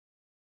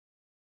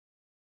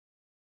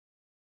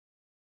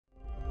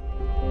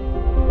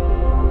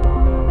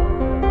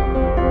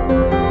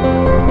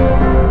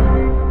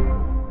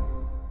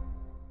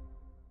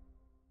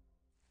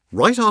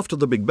Right after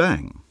the Big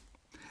Bang,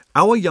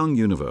 our young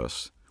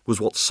universe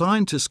was what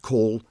scientists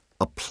call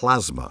a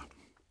plasma.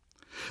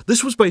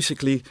 This was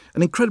basically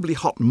an incredibly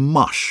hot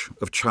mush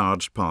of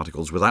charged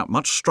particles without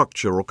much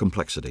structure or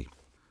complexity.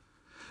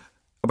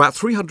 About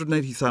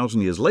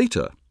 380,000 years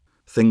later,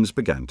 things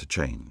began to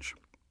change.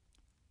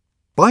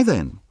 By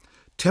then,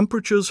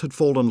 temperatures had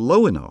fallen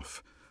low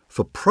enough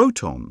for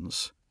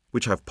protons,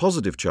 which have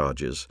positive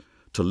charges,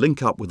 to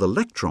link up with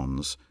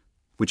electrons,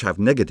 which have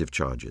negative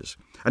charges,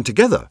 and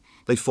together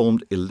they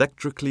formed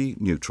electrically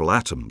neutral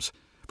atoms,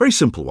 very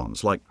simple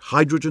ones like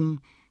hydrogen,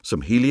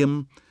 some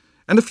helium,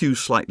 and a few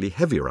slightly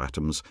heavier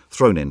atoms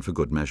thrown in for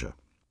good measure.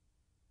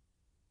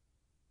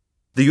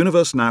 The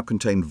universe now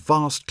contained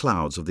vast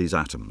clouds of these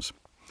atoms.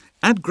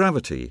 Add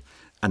gravity,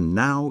 and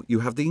now you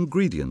have the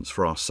ingredients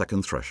for our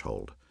second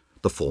threshold,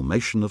 the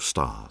formation of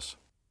stars.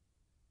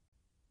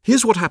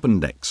 Here's what happened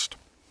next.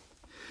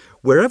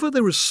 Wherever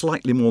there is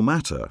slightly more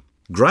matter,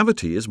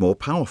 gravity is more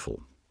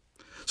powerful.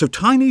 So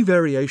tiny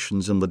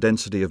variations in the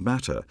density of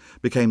matter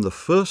became the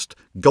first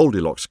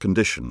Goldilocks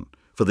condition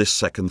for this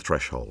second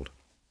threshold.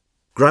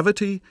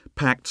 Gravity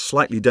packed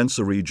slightly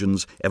denser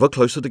regions ever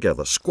closer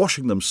together,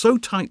 squashing them so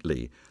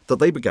tightly that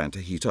they began to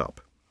heat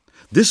up.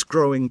 This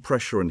growing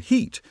pressure and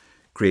heat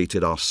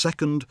created our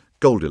second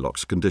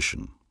Goldilocks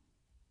condition.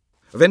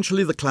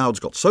 Eventually the clouds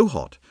got so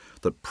hot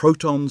that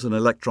protons and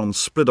electrons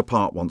split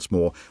apart once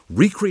more,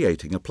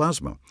 recreating a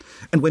plasma.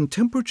 And when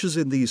temperatures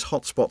in these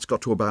hot spots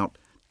got to about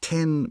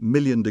 10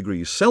 million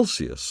degrees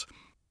Celsius,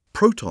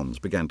 protons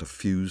began to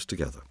fuse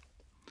together.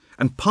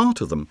 And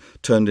part of them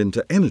turned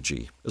into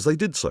energy as they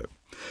did so.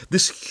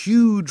 This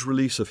huge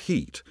release of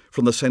heat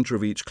from the center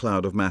of each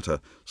cloud of matter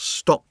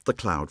stopped the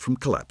cloud from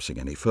collapsing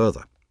any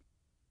further.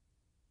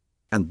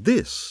 And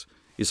this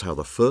is how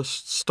the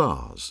first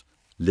stars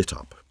lit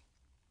up.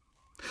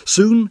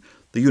 Soon,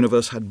 the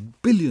universe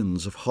had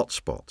billions of hot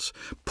spots,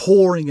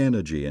 pouring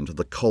energy into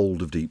the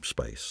cold of deep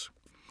space.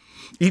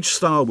 Each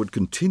star would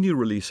continue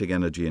releasing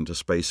energy into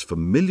space for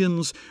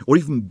millions or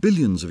even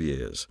billions of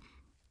years,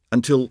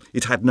 until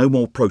it had no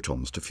more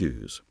protons to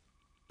fuse.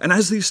 And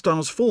as these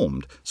stars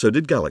formed, so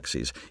did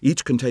galaxies,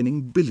 each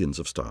containing billions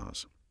of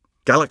stars.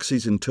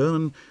 Galaxies in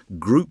turn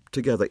grouped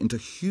together into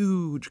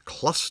huge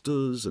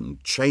clusters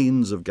and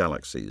chains of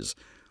galaxies,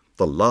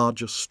 the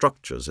largest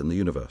structures in the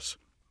universe.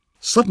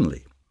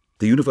 Suddenly,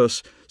 the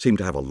universe seemed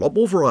to have a lot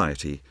more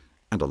variety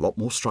and a lot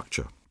more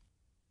structure.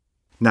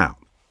 Now,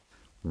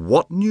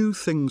 what new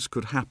things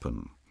could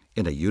happen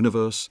in a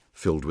universe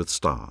filled with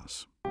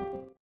stars?